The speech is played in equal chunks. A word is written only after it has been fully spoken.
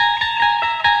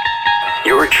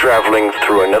traveling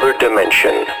through another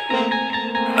dimension.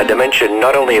 A dimension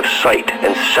not only of sight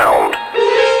and sound,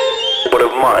 but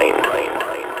of mind.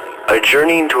 A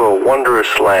journey into a wondrous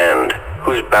land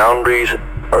whose boundaries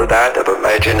are that of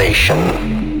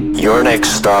imagination. Your next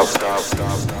stop,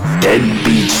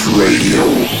 Deadbeats Radio.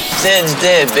 Zeds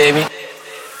dead, baby.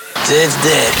 Zeds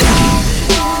dead.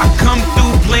 I come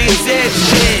through playing Zeds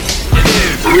dead.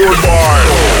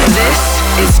 This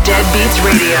is Deadbeats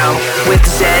Radio with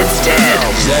Zeds dead.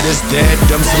 Zed is dead,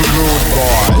 them some rude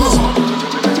boys.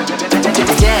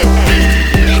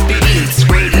 Deadbeats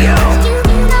Radio.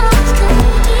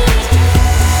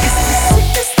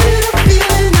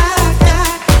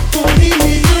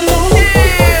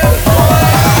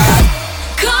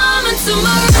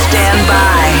 Stand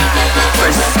by for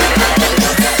Zeds.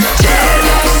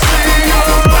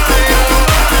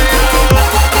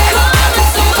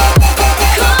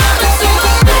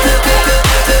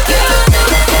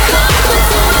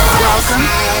 Welcome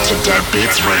to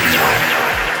Deadbeats Radio.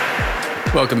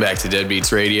 Welcome back to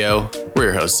Deadbeats Radio. We're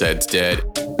your host, Zed's Dead.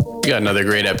 We got another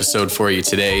great episode for you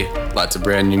today. Lots of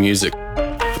brand new music.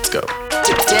 Let's go.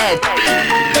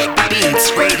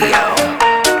 Deadbeats Radio.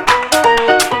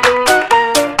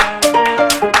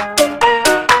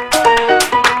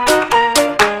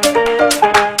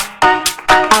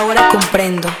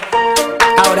 Comprendo,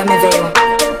 ahora me veo.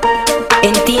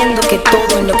 Entiendo que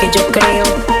todo en lo que yo creo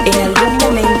en algún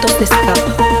momento se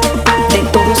escapa. De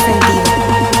todo sentido,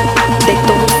 de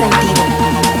todo sentido.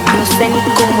 No sé ni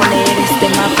cómo leer este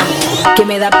mapa que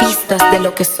me da pistas de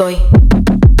lo que soy.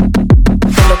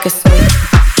 De lo que soy.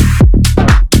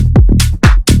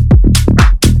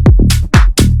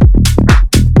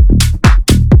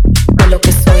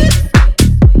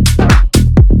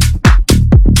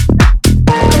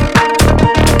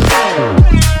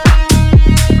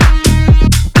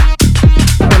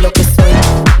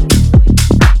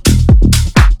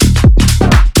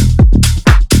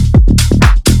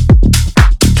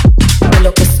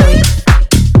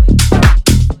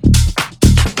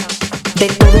 De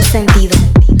todo sentido,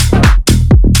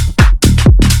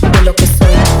 de lo que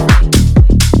soy.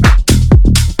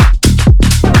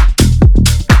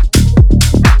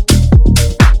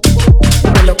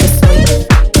 De lo que soy.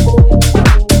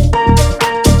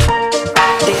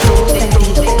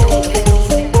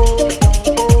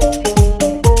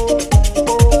 De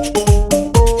todo sentido.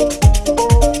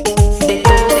 De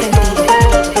todo sentido.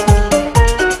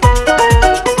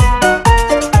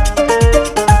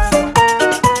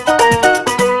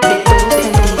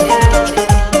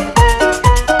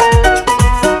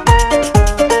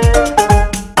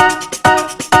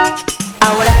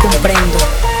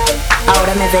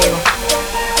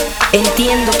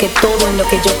 Entiendo que todo en lo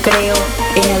que yo creo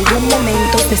en algún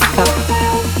momento se escapa.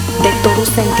 De todo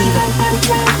sentido,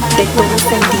 de todo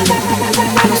sentido.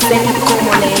 No sé ni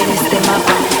cómo leer este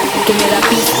mapa que me da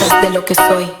pistas de lo que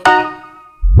soy.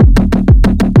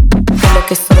 De lo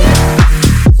que soy.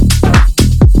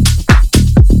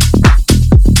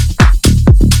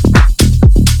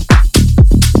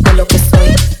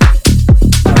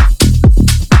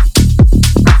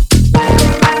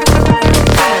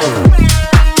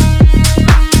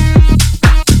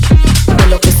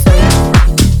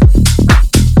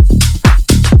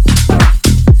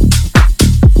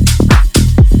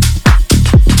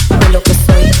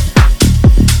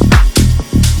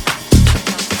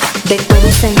 De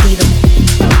todo sentido,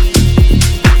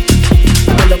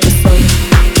 de lo que soy.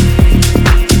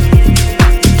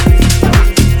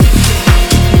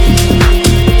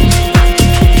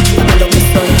 De lo que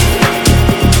soy.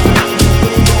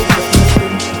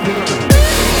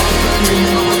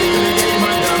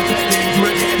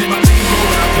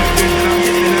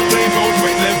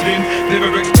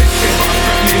 Never expected,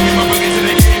 threatening in my wagon till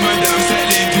they came and I'm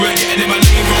settling. You ain't getting in my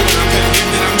lane, bro. When I'm pedaling,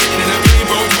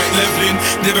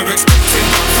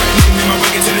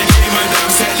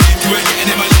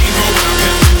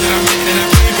 then I'm getting in that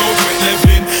plane, bro. You ain't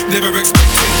leveling. Never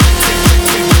expected,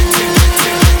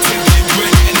 you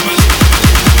ain't getting in my lane.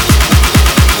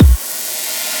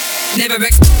 Never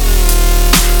expected.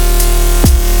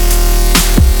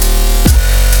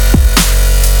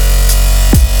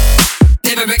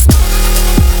 Never expected.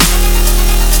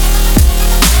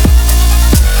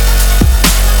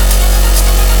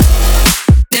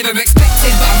 Never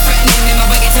expected, but I'm threatening in my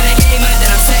wagon till they came and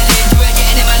then I'm settling. You ain't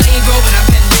getting in my lane, bro. When I'm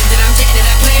pedaling, then I'm getting in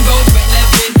that plane, bro. You ain't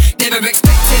leveling. Never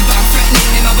expected, but I'm threatening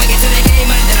in my wagon till they came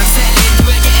and then I'm settling.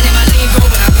 You ain't getting in my lane, bro.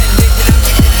 When I'm pedaling, then I'm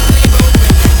getting in that plane, bro.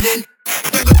 You ain't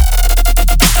leveling.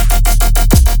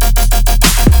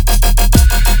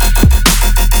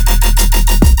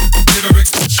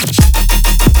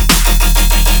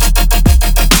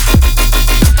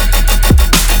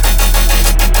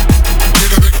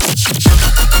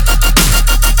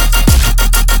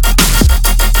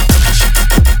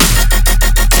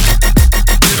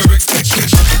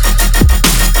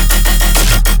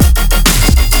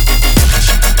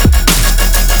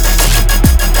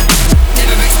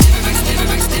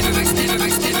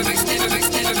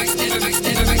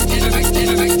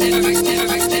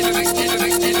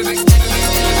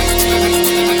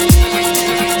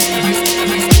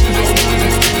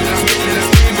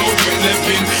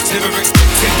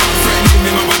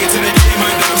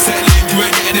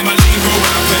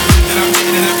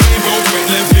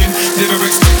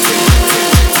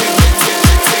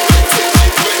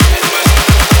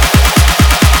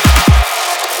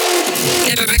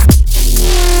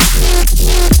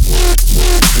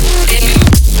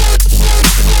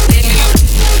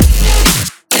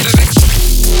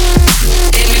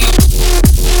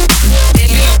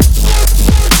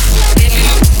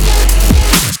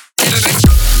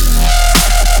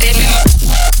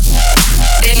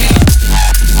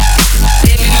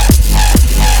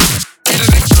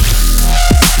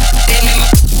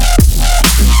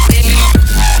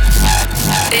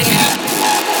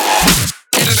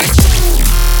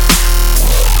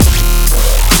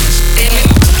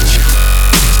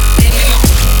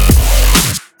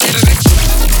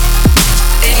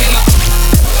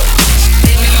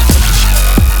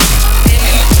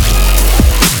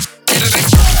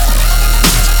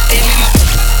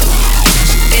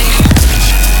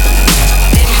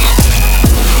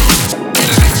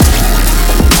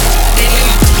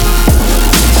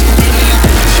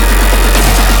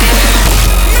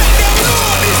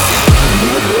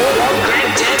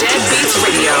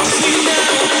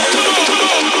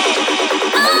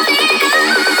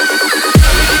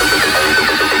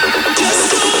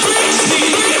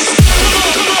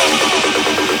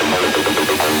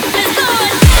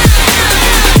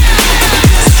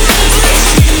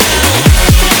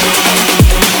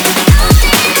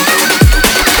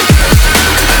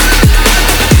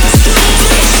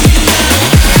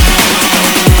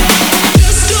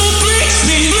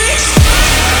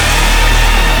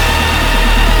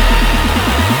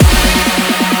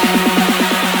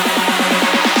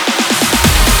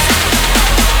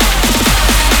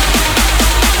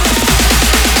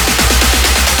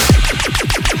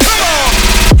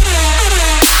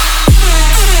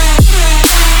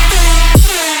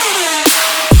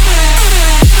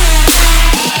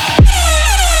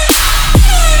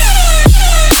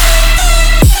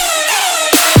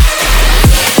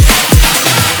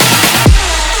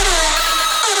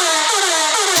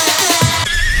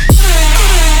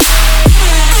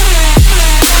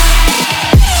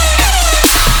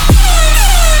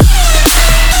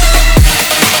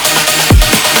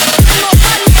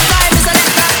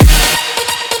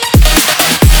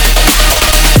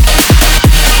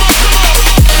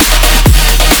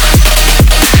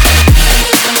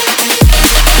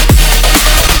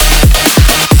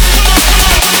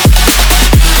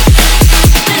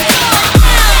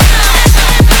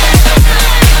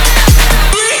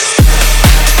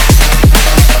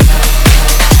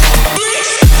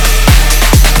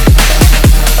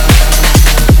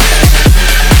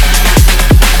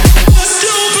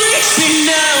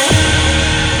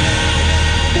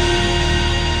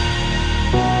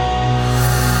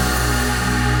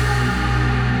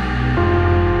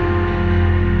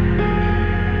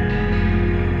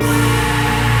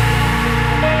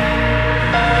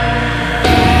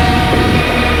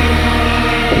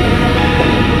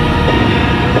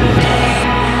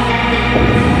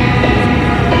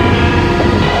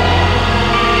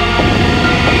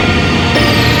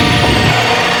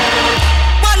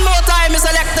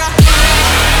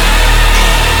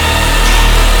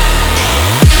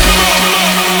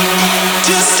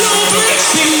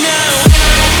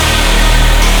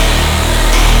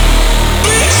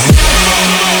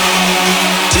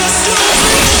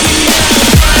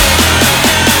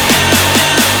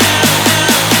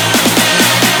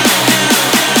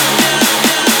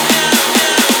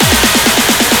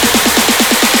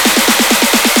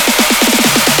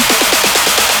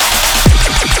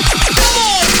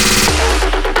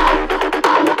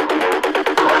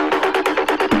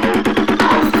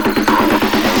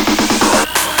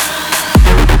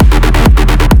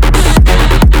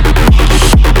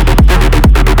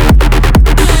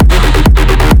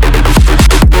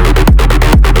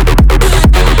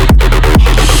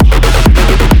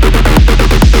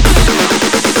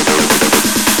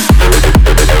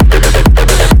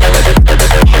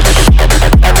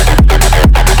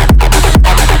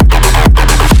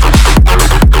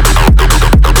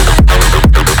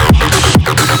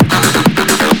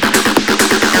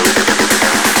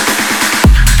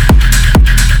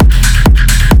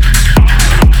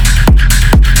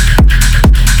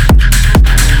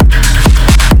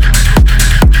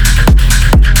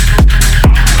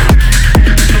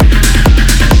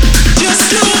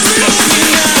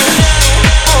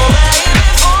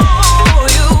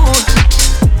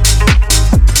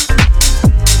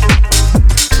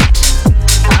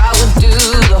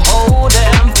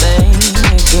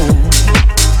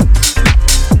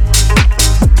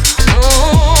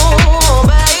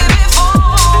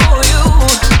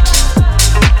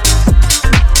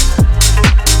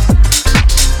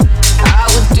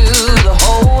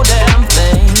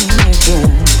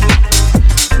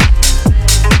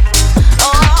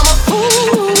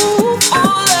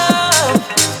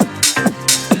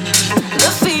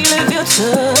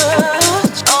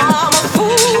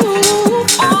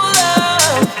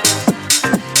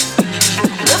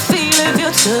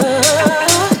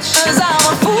 touch. 'Cause I'm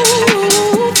a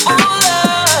fool for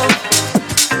love.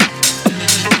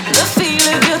 The feel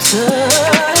of your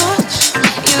touch.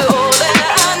 You're all that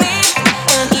I need.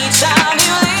 And each time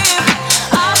you leave,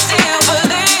 I still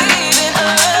believe in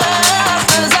us.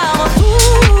 'Cause I'm a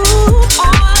fool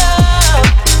for love.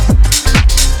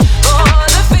 For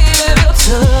the feel of your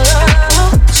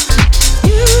touch.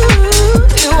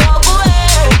 You walk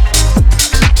away.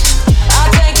 I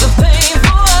take the pain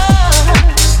for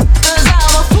us. 'Cause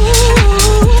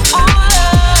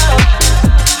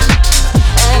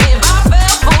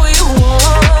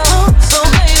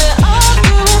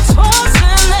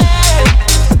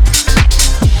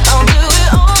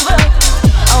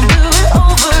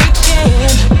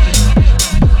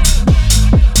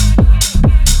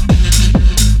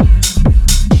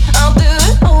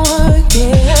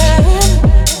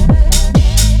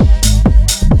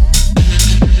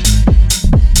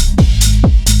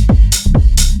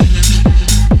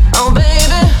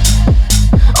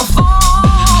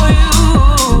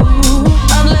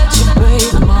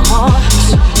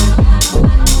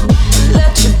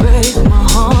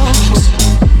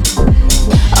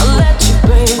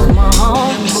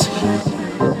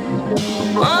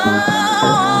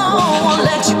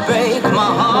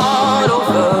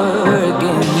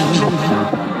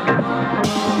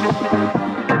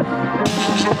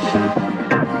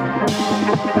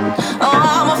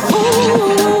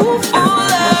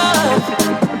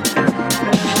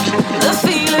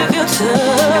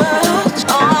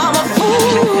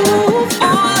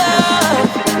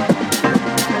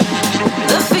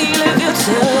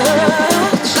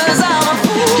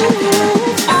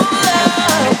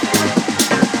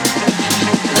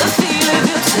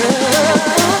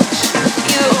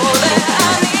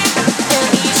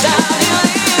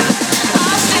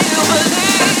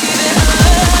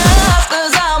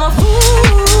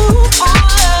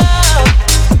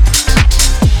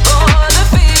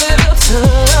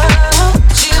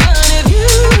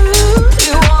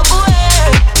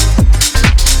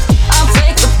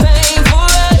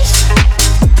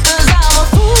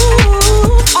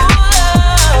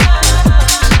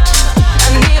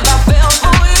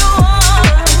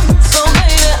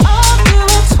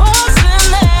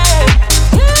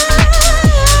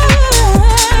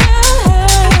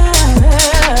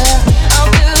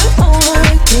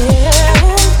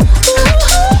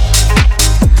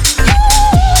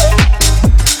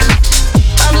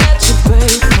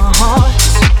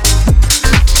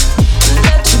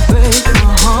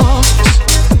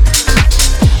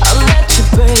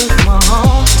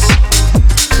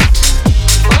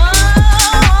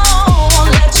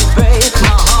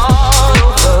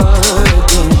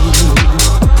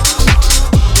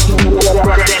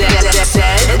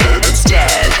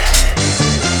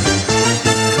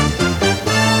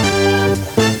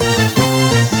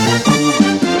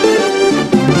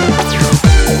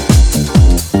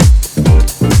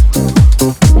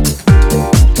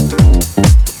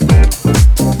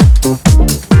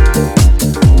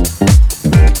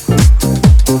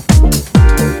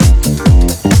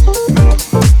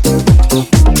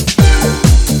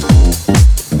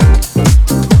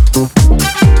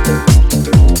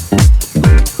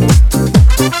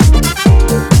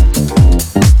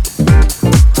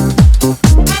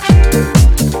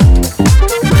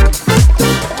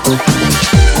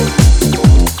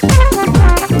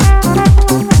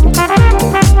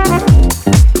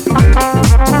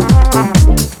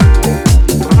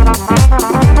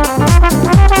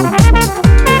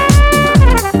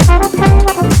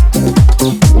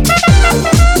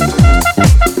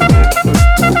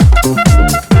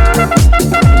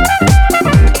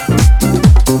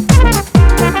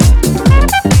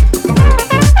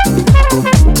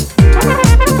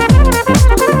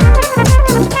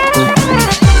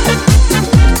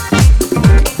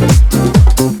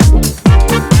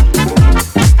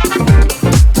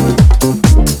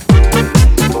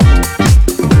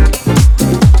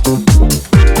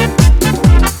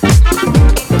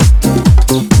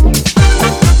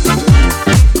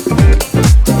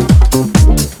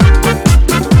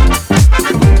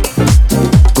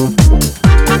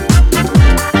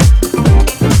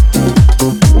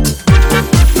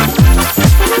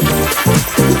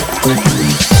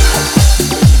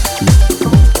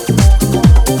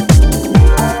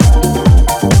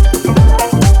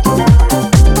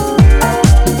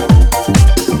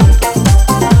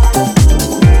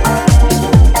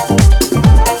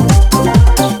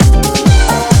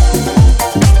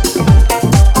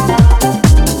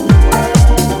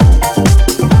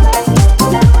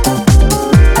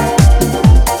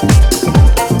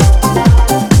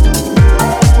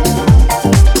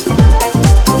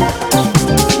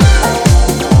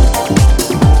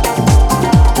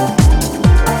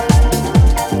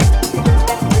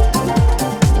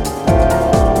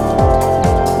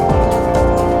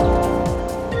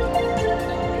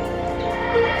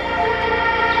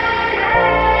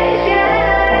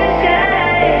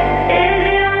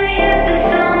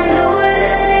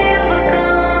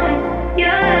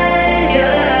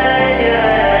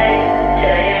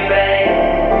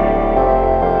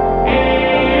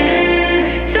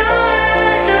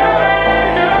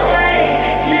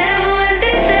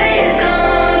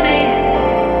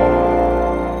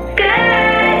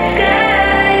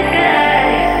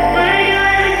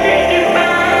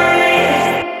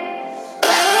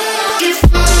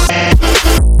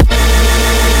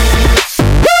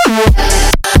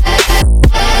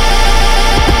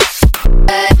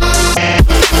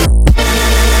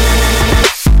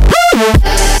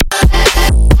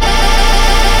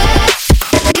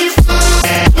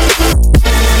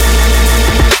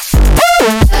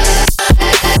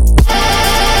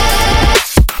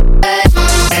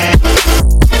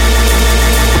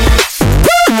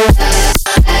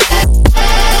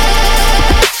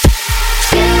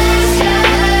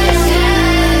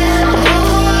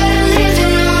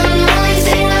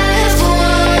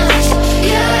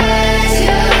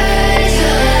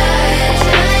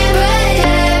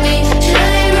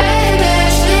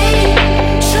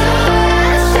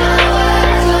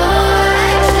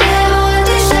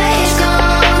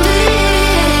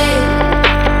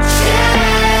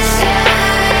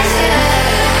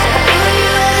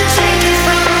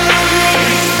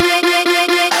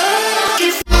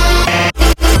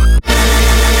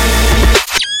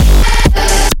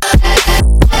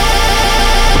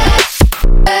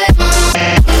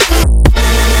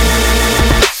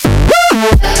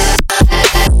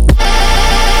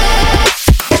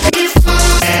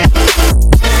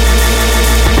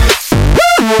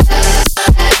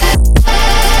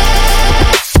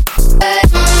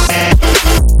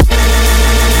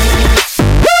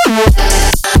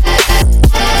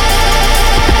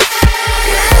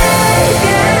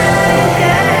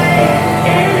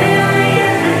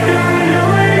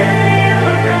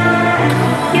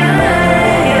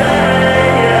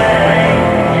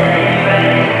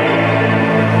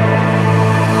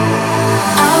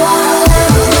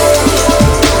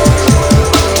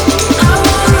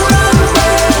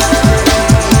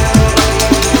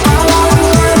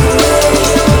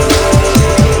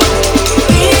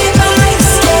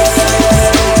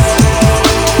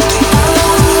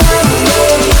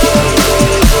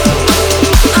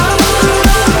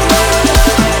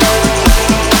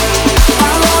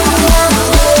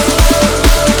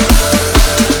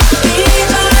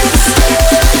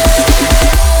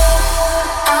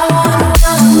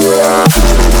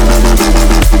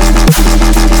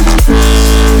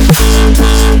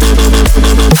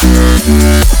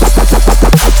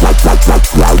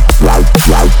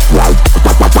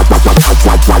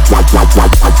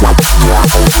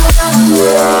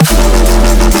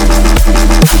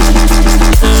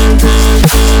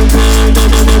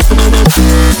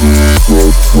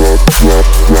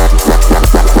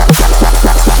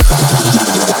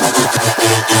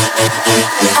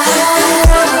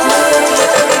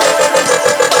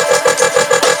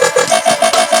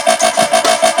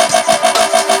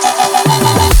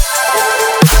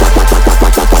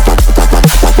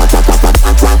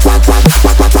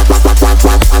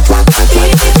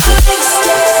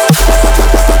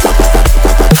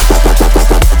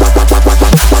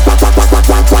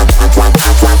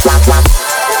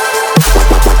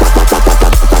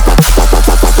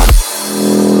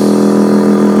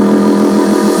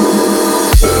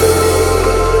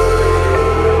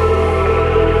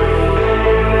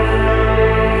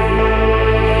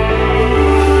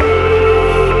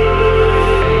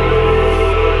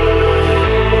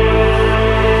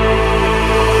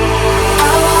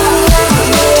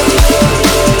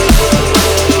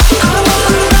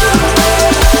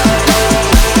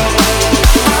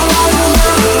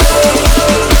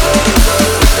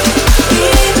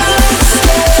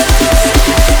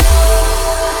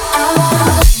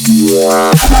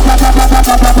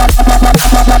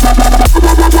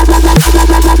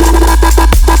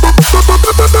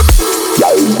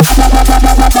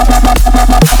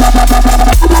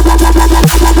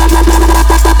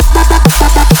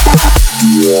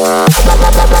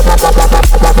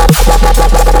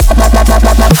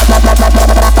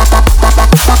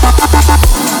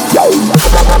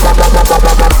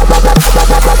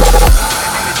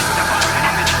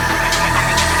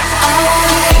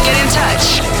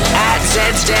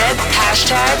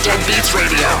 #Deadbeats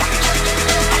Radio.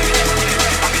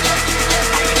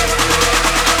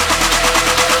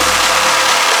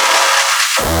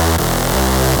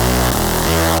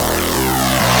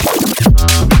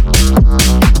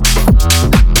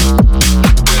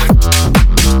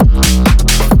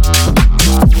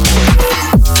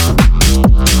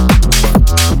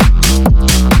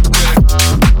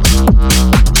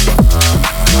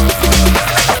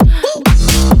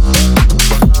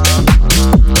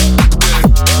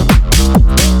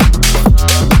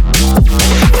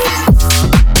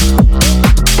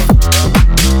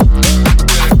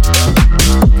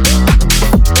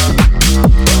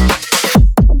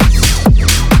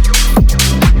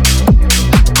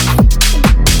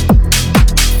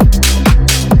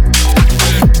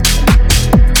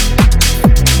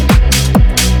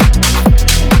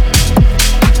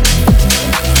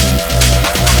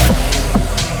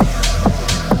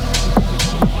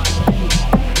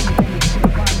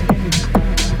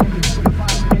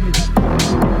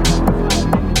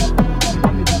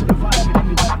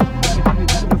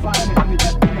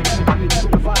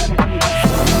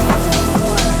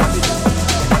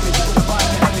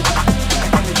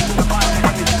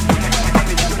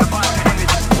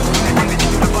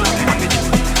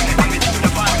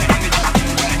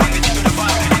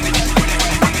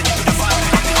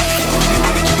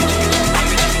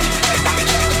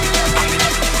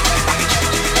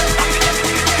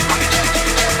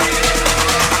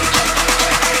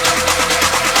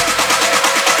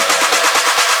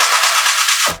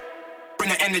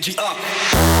 Energy up.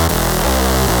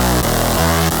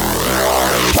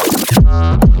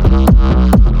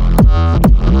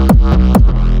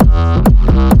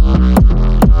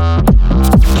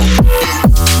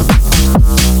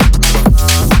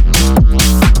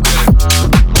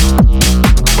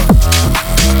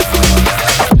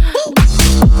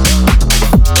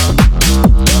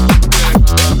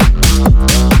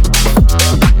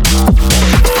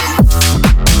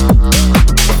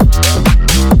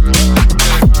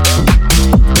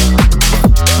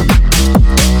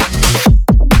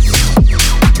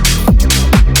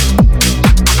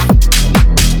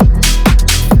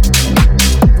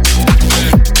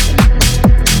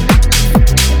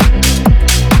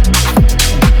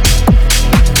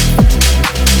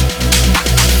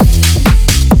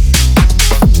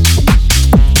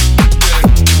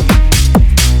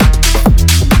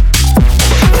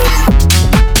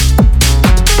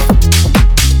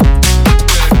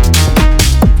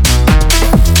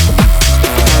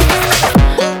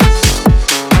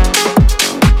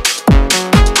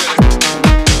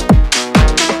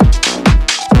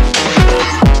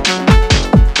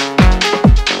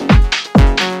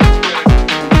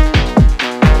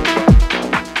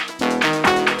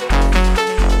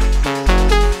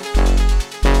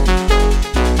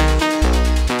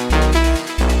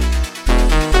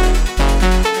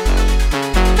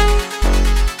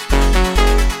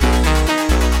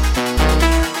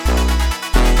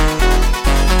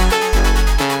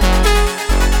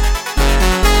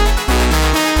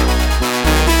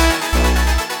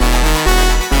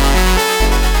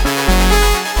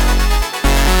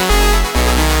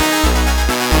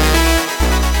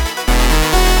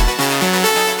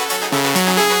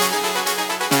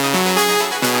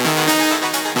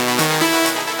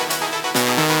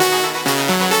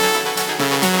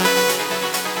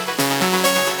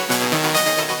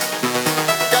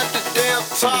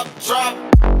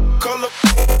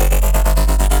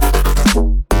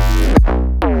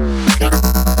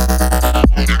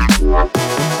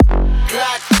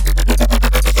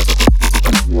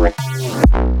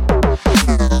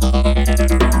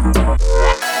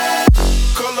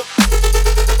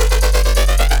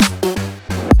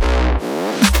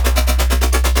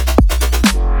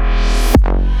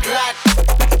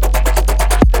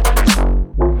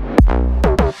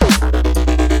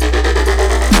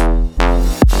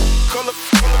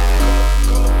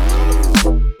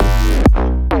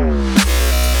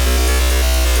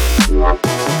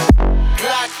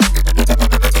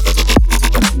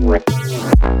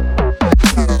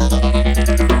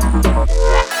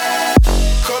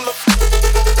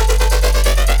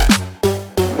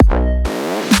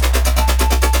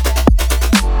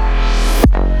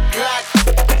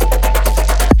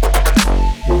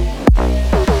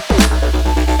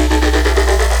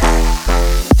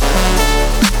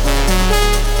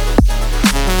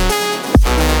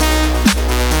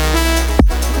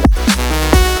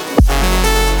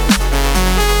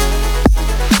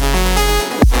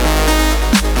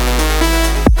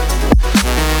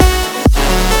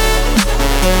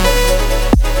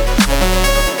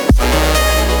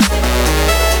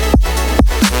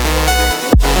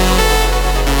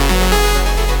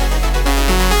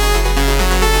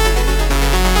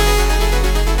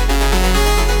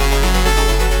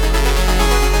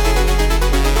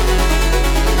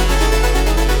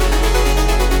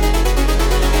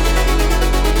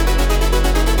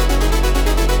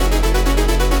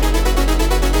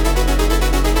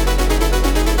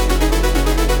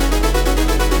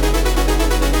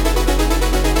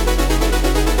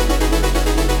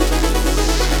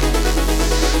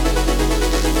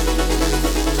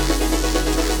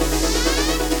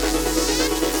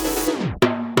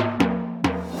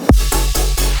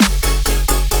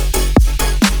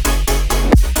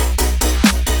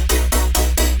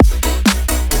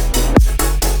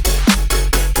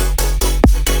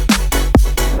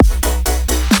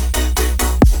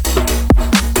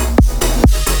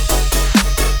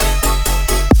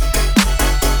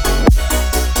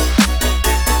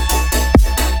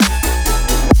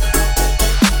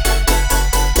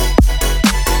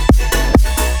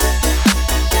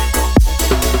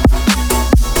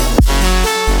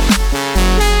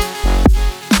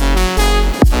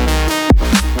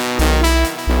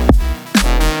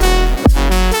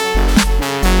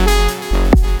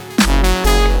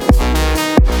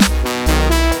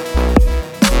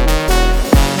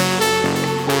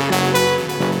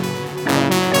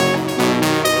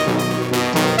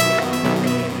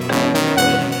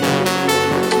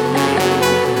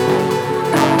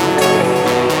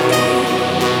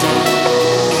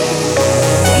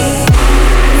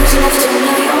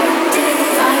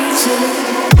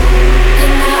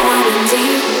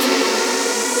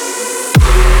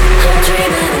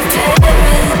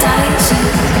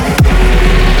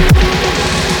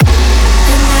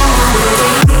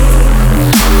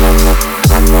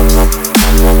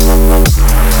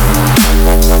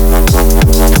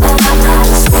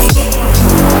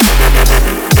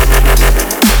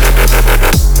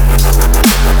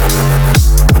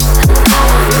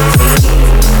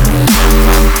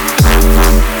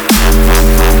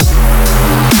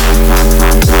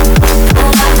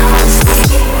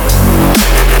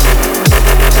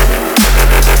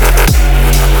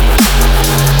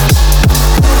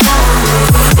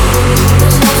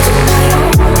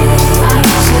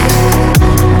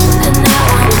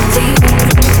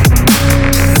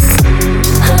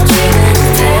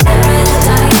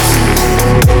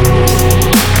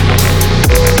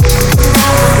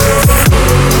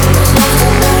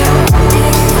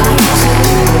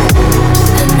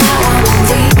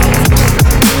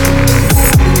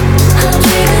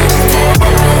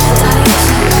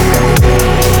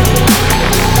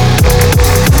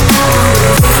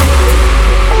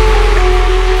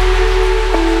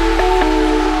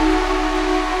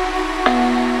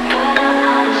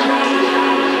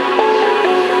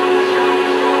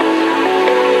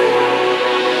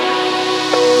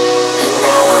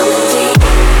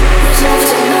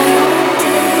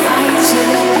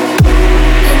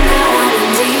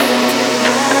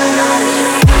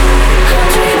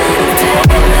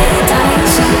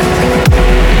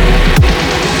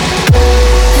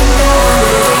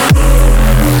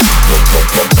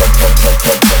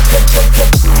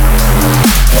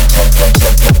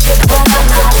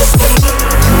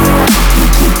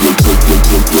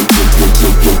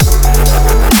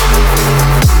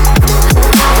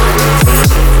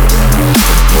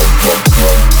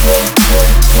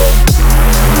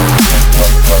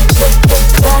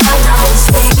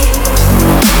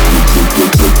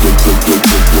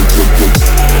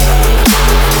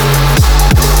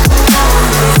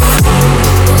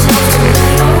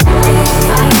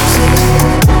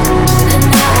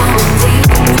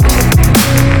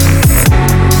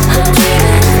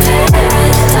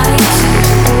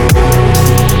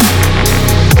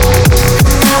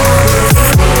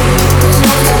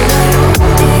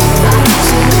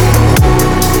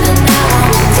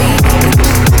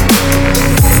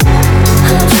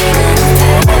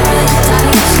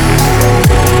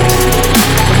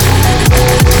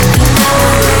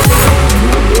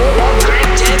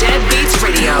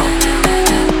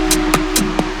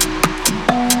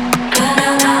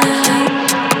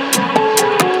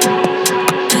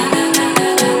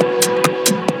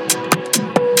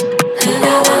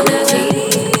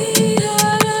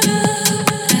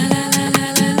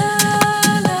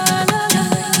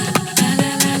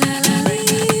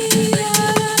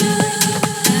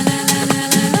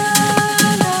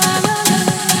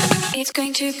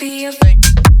 to be a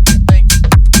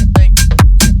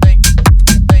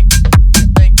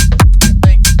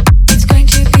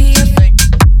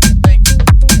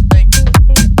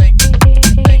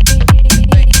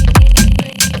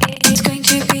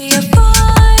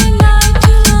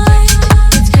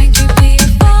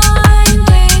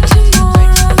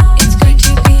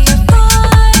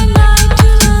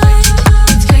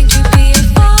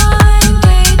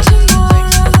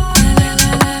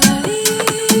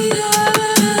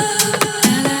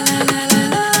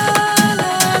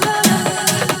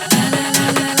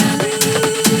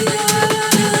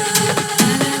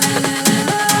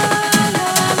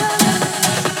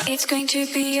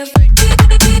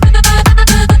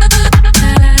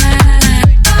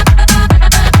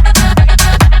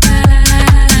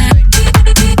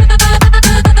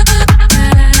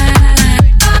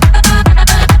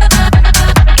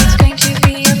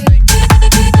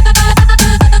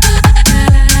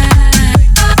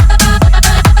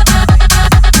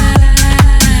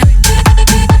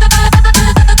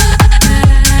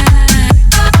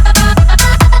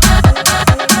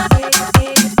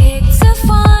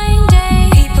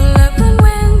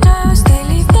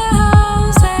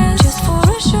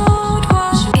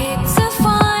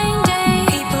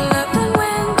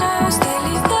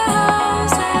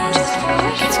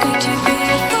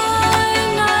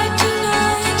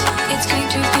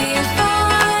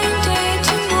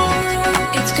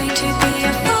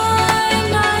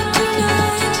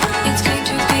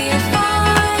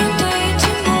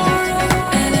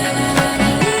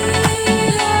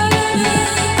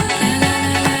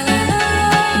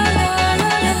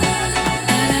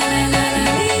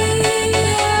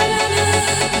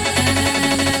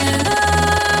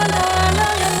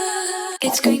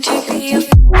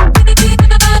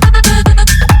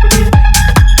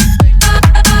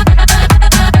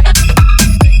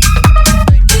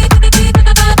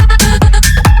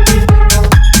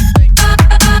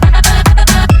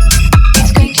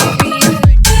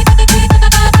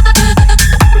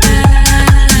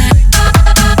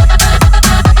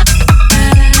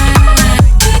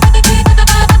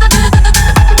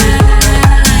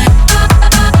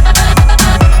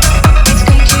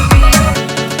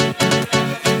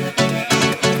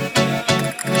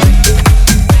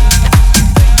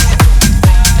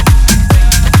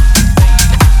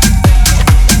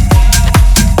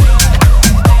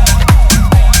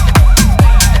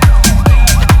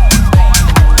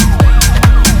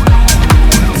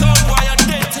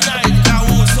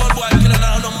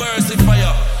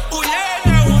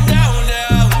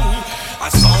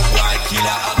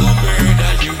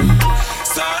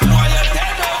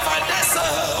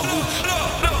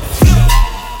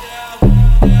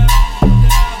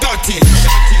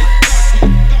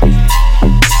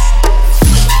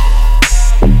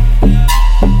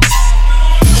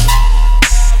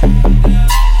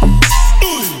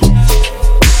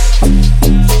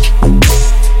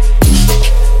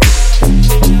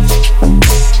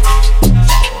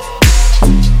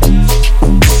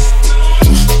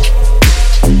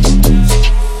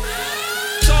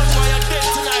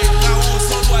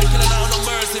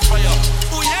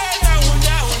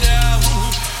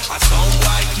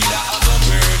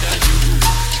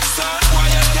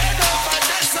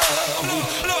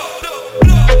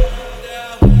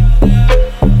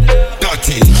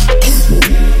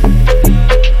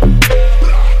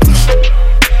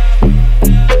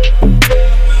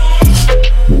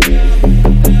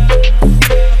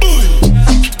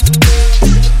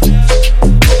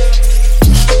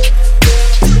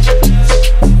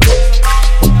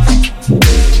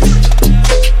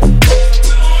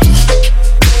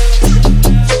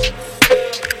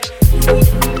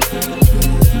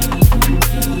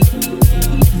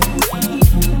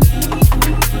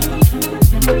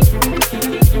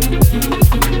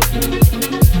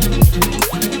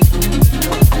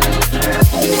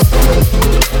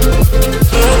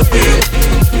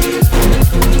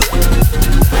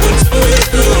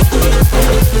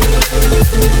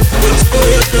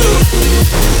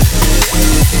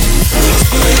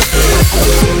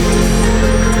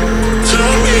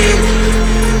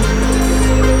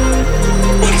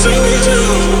Tell me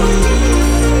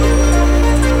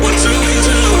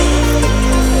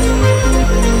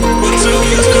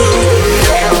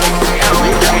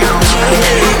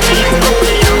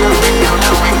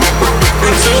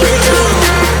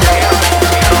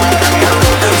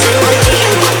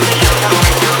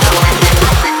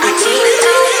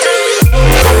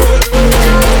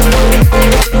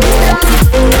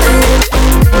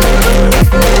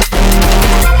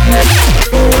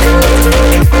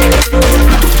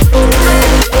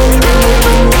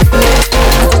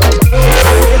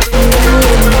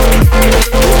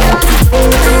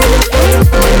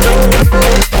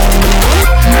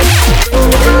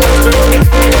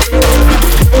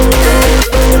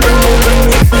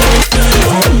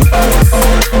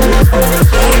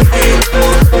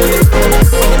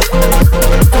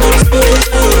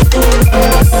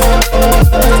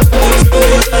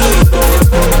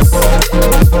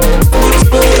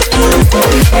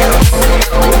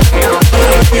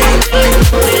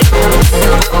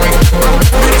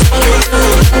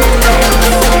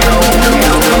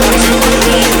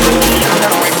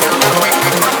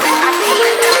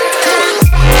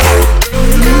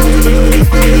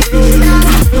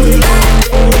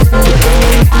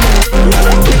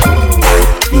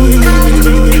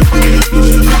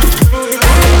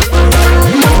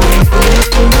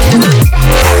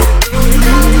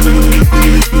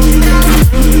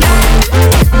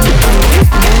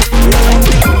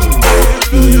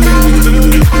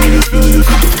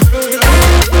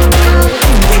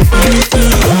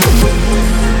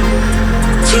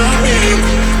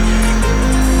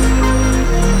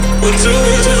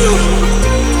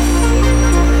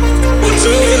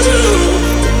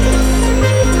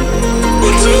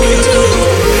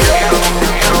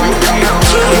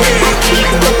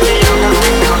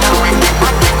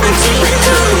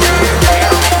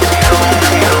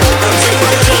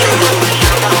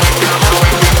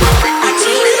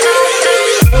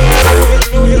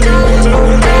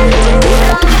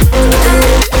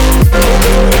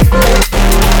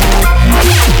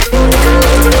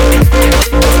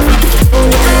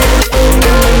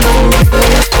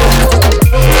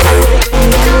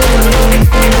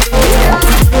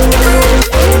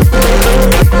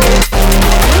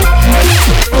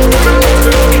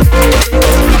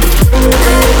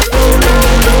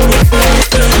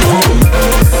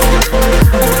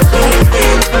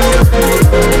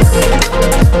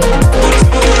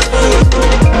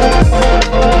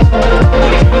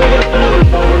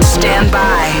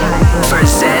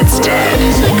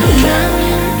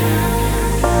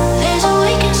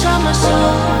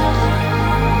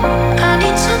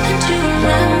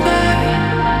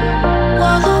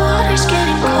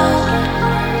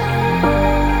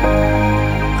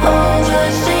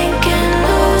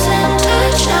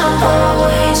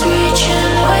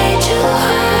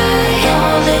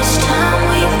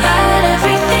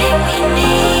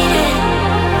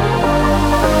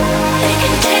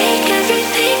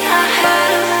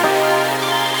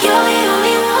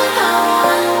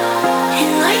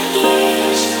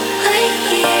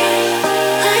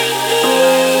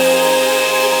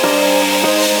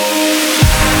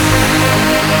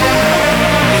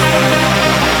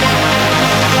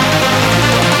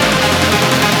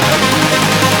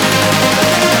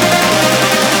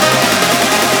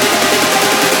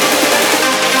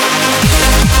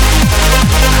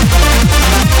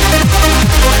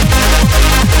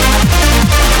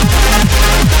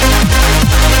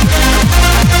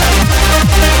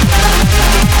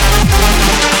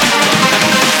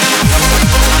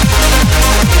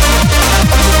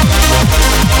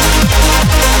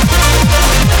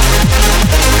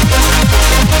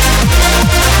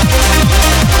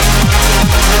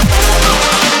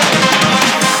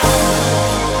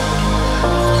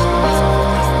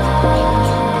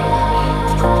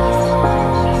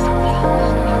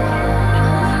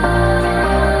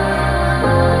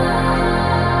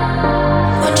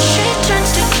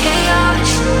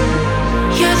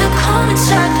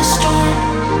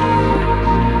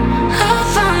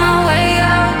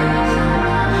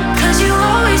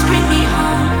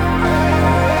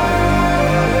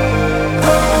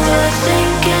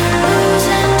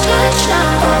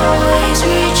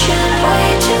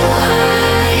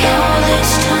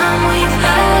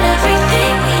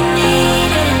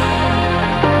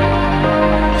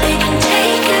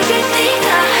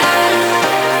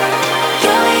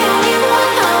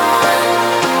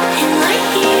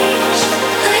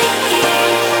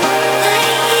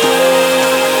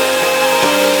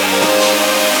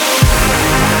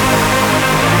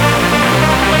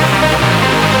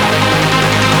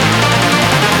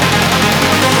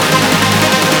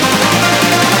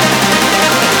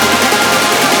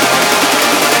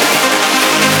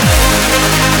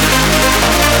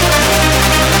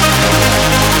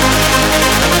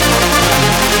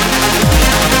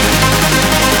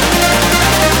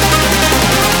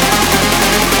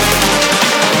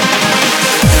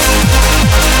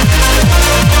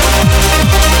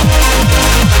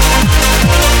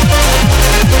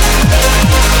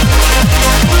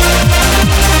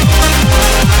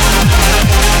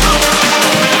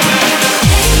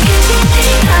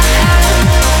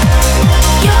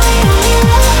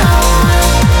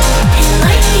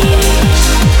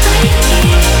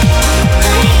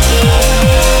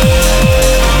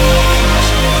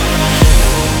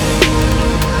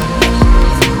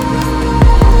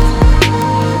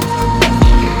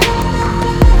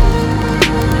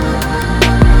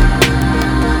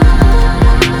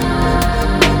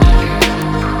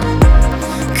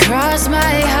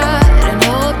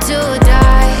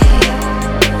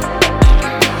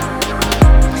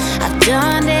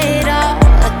done it all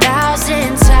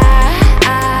 1,000 times.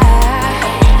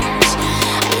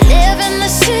 Live in the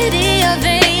city of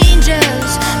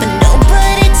angels, but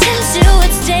nobody tells you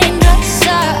it's dangerous.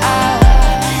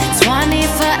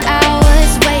 24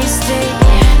 hours wasted,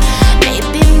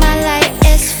 maybe my light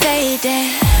is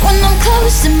fading. When I'm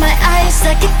closing my eyes,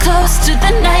 I get close to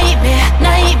the nightmare,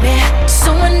 nightmare.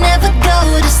 So I never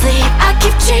go to sleep. I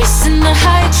keep chasing the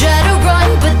high, try to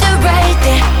run, but they're right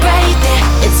there, right there.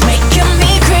 It's making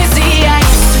me crazy. I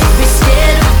used to be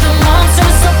scared of the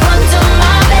monsters up under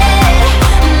my bed.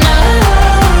 No,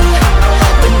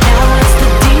 but now it's the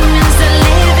demons that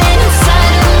live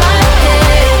inside of my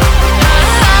head.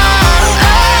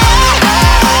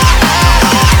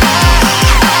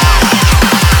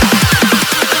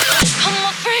 I'm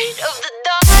afraid of the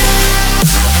dark. I'm afraid.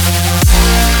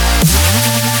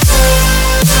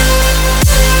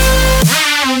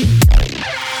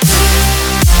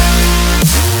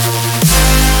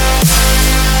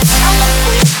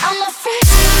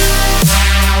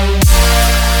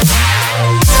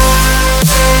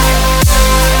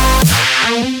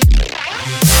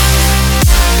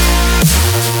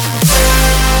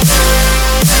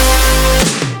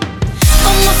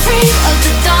 I'm afraid of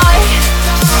the dark.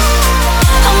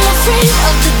 I'm afraid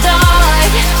of the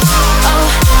dark. Oh,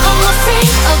 I'm afraid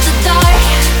of the dark.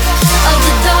 Of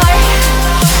the dark.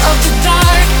 Of the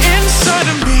dark inside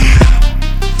of me.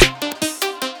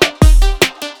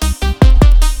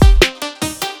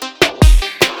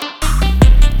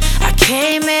 I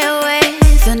came here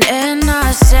with an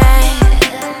innocence.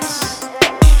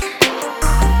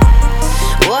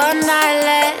 One night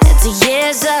led to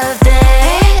years of this.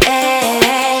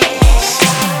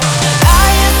 I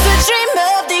used to dream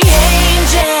of the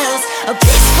angels, a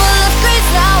place full of grace,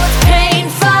 now it's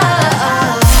painful.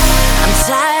 I'm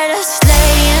tired of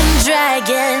slaying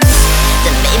dragons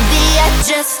that maybe I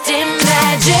just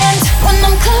imagined. When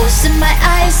I'm closing my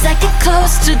eyes, I get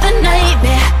close to the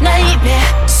nightmare, nightmare.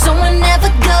 So I never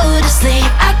go to sleep.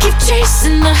 I keep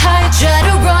chasing the high, try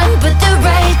to run, but they're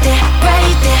right there,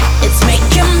 right there. It's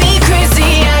making me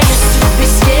crazy. I used to be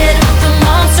scared of the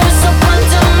monsters up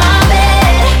under my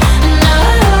bed. No,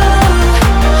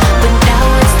 but now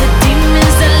it's the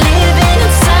demons that live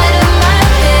inside of my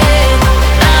head.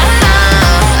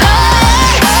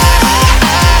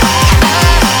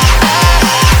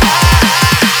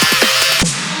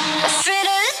 Afraid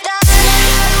of the dark.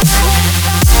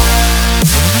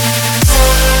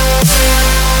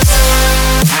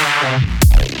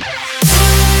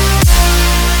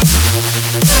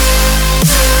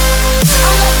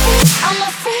 I'm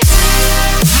afraid.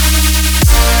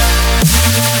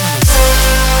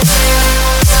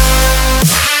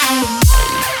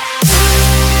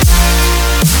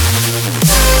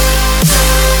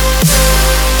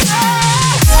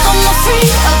 I'm afraid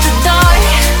of the dark.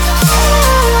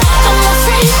 I'm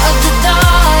afraid of the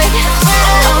dark.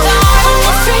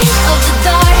 I'm afraid of the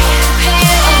dark.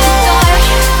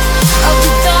 Of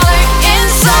the dark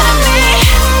inside of me.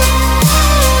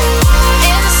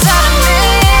 Inside of me.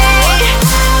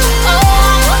 Oh,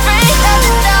 I'm afraid of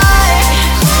the dark.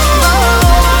 Oh,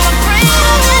 I'm afraid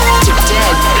of the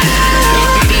dark.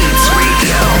 Deadbeats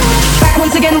Radio. Back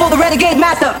once again for the renegade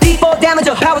master. D4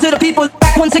 damager, power to the people.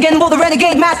 Back once again for the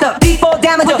renegade master. D4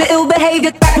 damager, the ill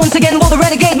behavior. Back once again for the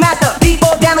renegade master.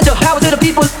 D4 damager, power to the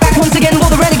people. Back once again for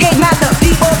the renegade master.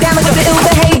 D4 damager, the ill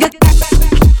behavior.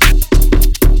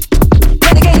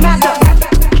 Renegade master.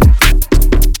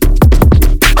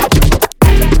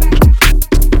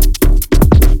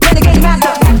 Renegade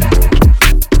master.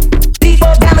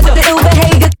 D4 damager, the ill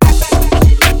behavior.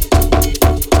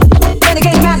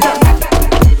 Renegade master.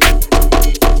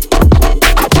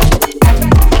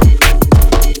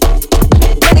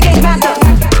 Renegade master.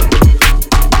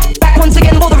 Back once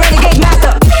again for the renegade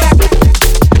master.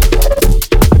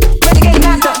 Renegade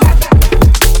master.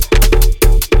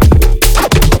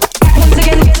 Back once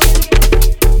again.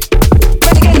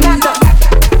 Renegade master.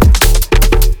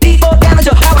 D4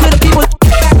 damager, power to the people.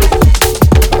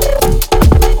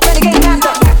 Renegade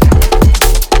master.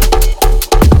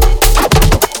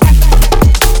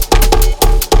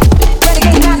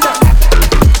 Renegade master.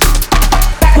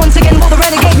 Back once again for the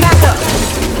renegade master.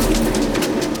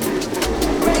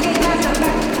 Renegade master.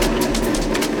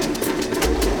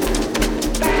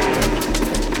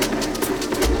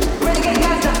 Renegade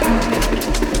master.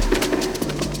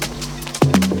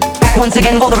 Back once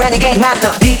again for the renegade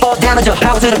master. D4 damager,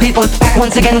 power to the people. Back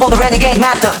once again for the renegade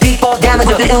master. D4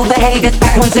 damager, the ill behavior.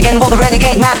 Back once again for the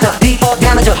renegade master. D4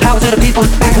 damager, power to the people.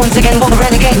 Back once again for the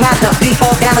renegade master.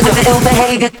 D4 damager, the ill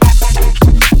behavior.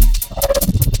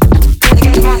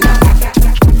 Renegade master.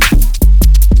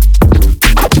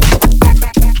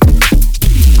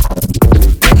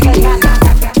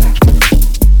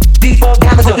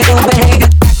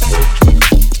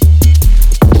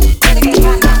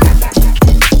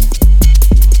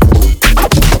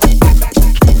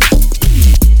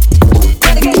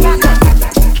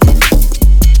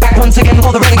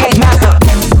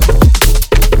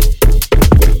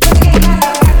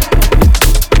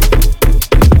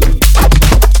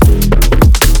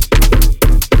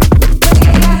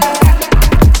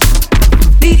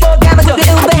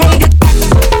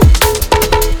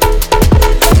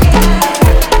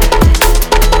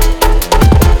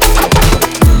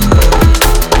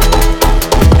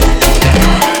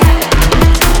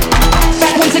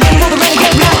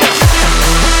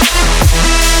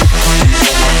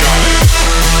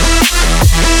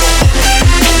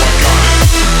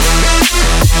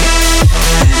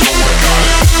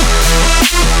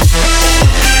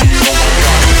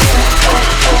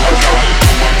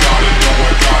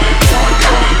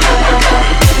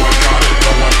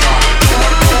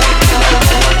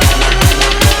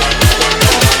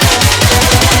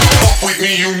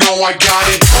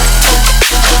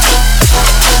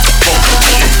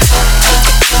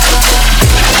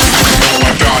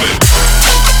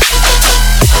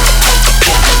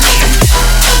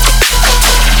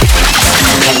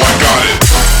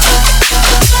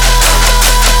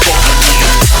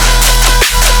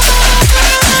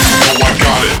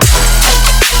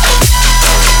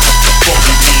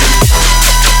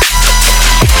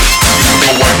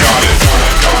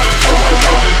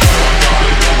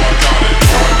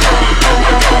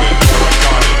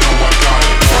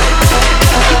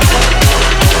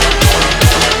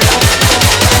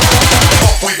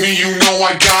 me, you know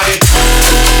I got it.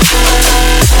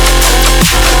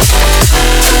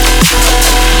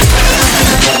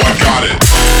 You know I got it.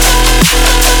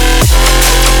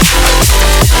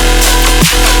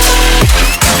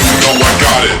 You know I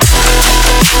got it.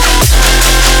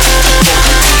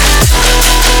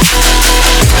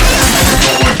 You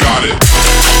know I got it.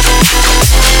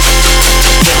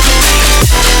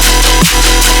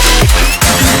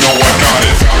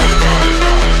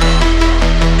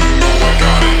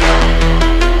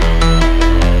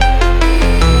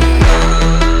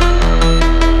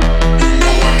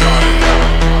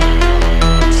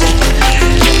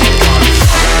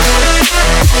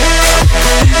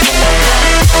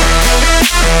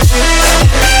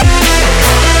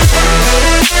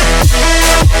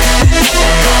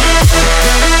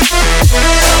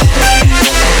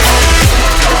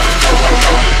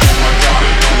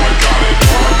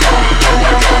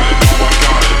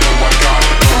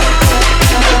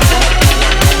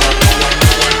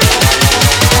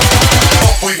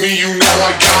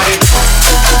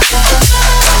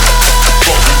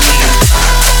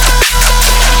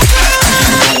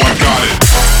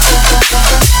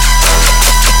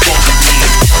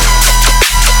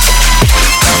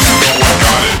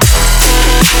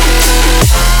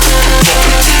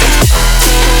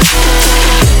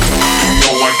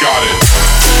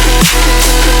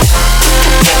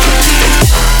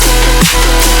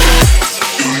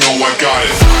 You know I got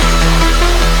it.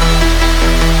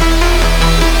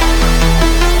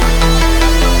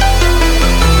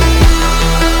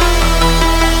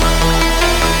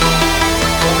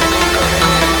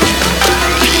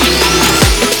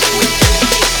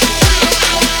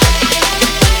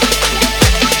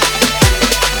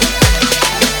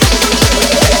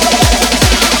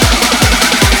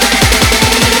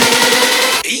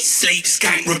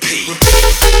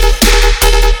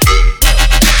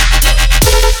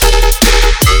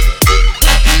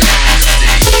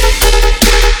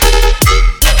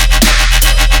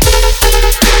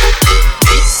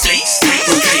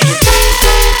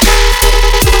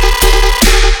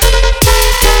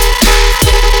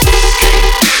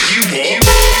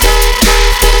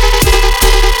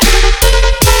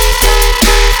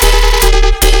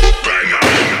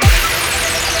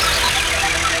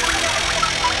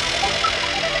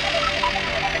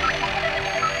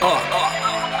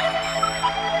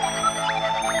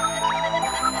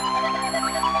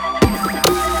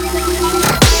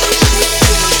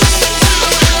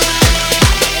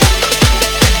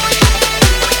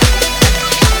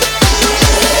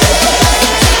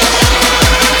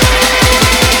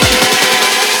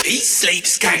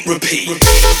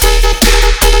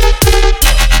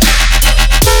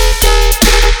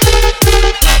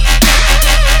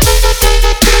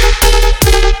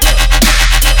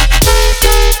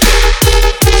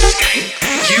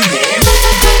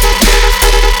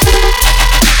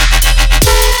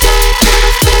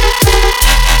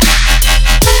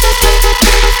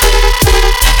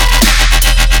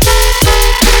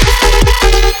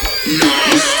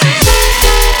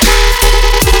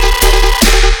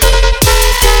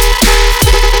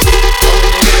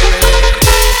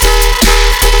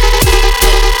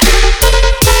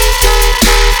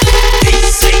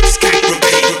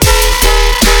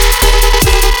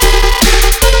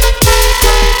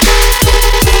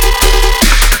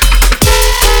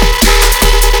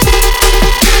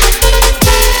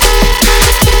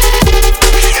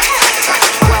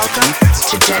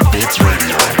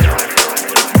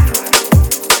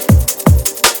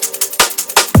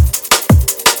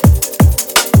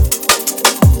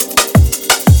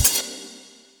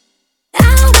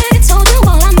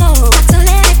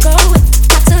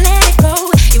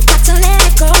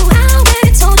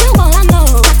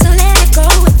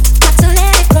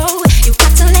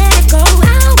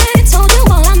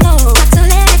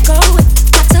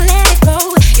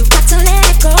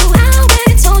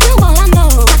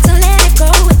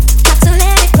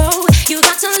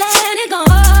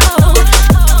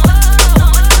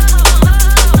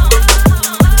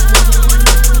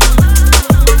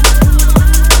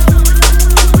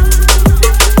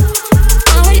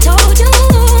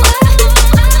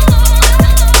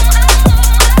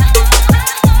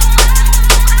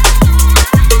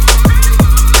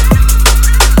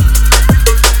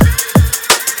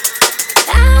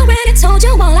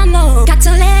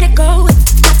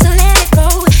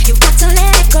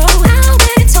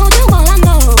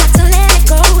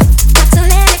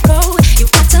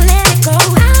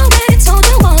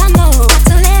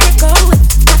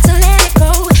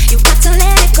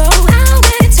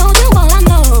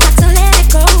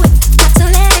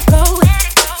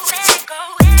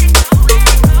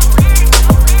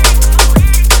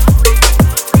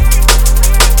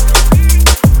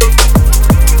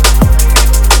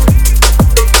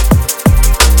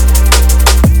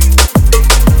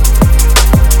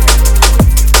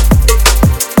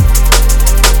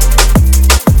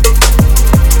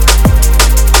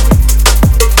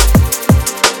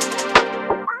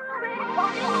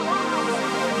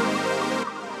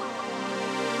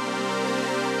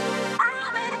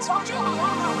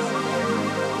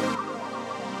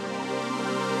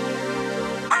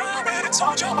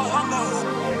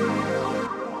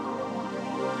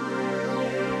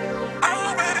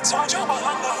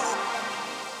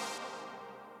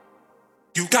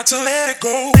 You got to let it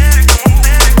go.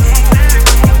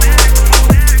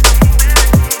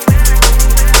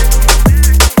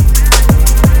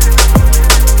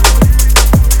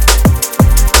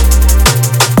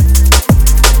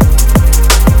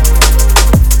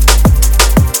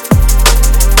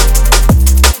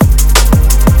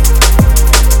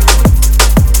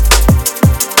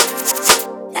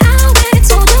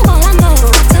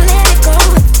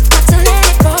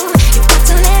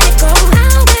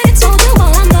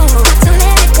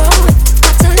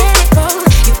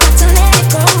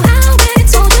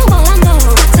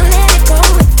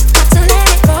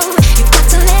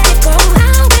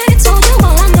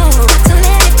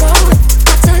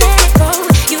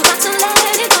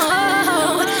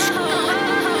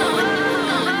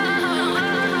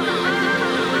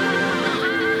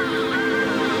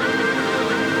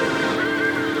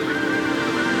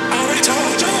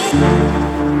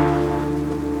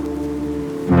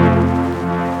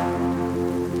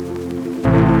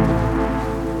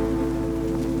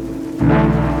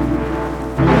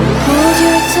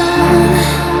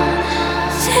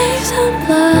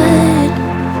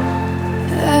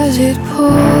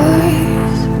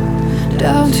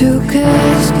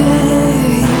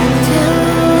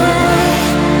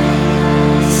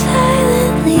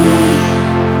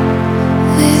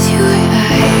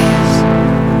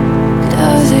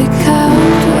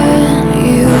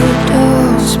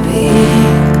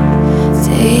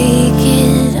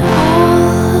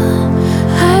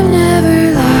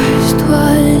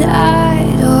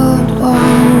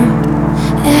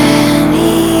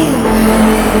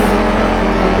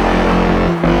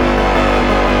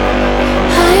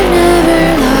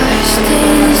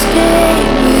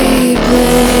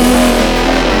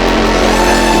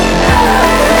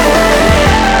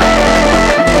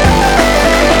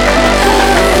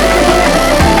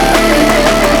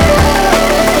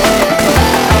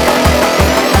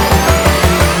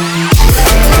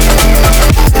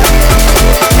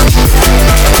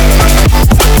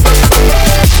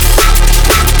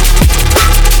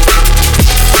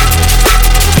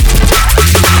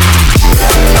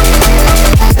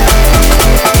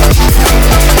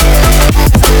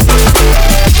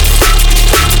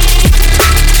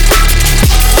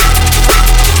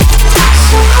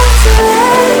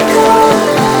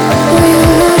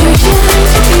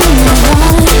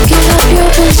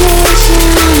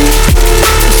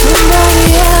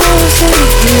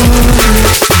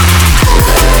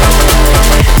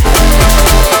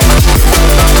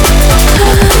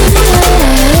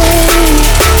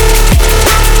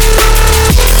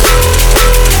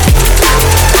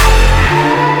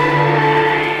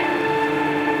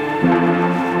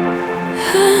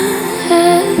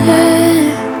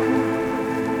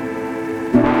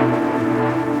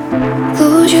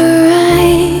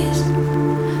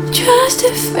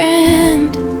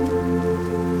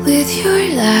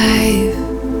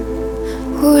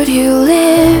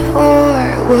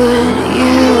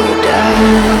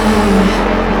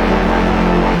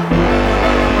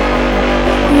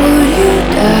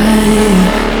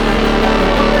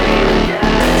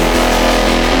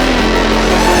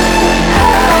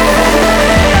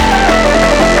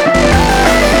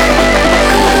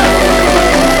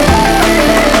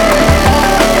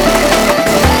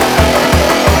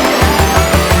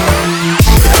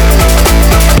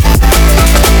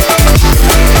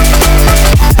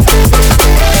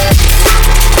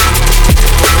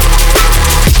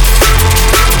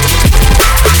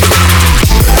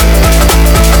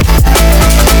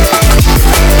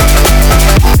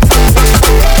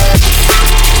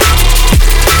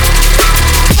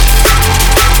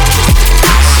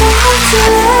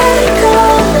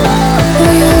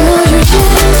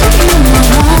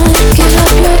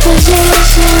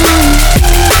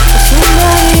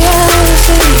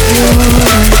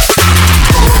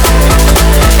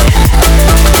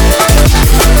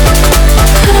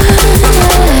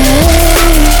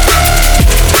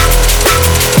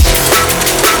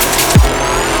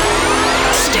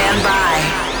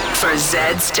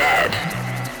 Zeds Dead.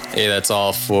 Hey, that's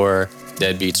all for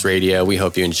Deadbeats Radio. We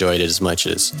hope you enjoyed it as much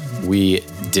as we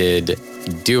did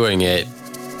doing it.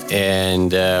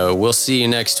 And we'll see you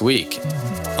next week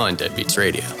on Deadbeats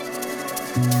Radio.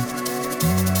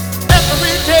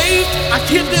 Every day I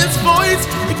hear this voice.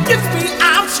 It gives me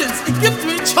options. It gives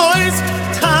me choice.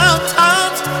 Times,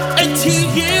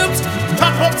 ATMs.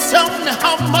 Pop up telling me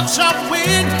how much I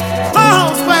win.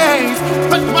 Miles ways,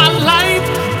 but my life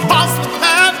cross the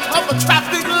path of a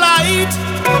traffic light.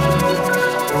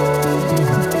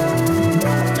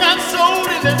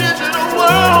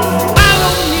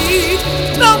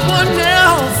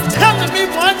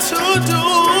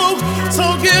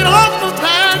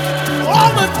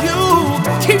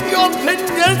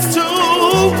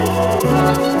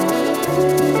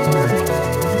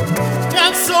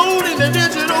 sold in the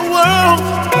digital world.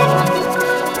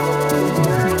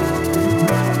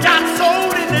 Got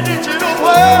sold in the digital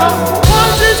world.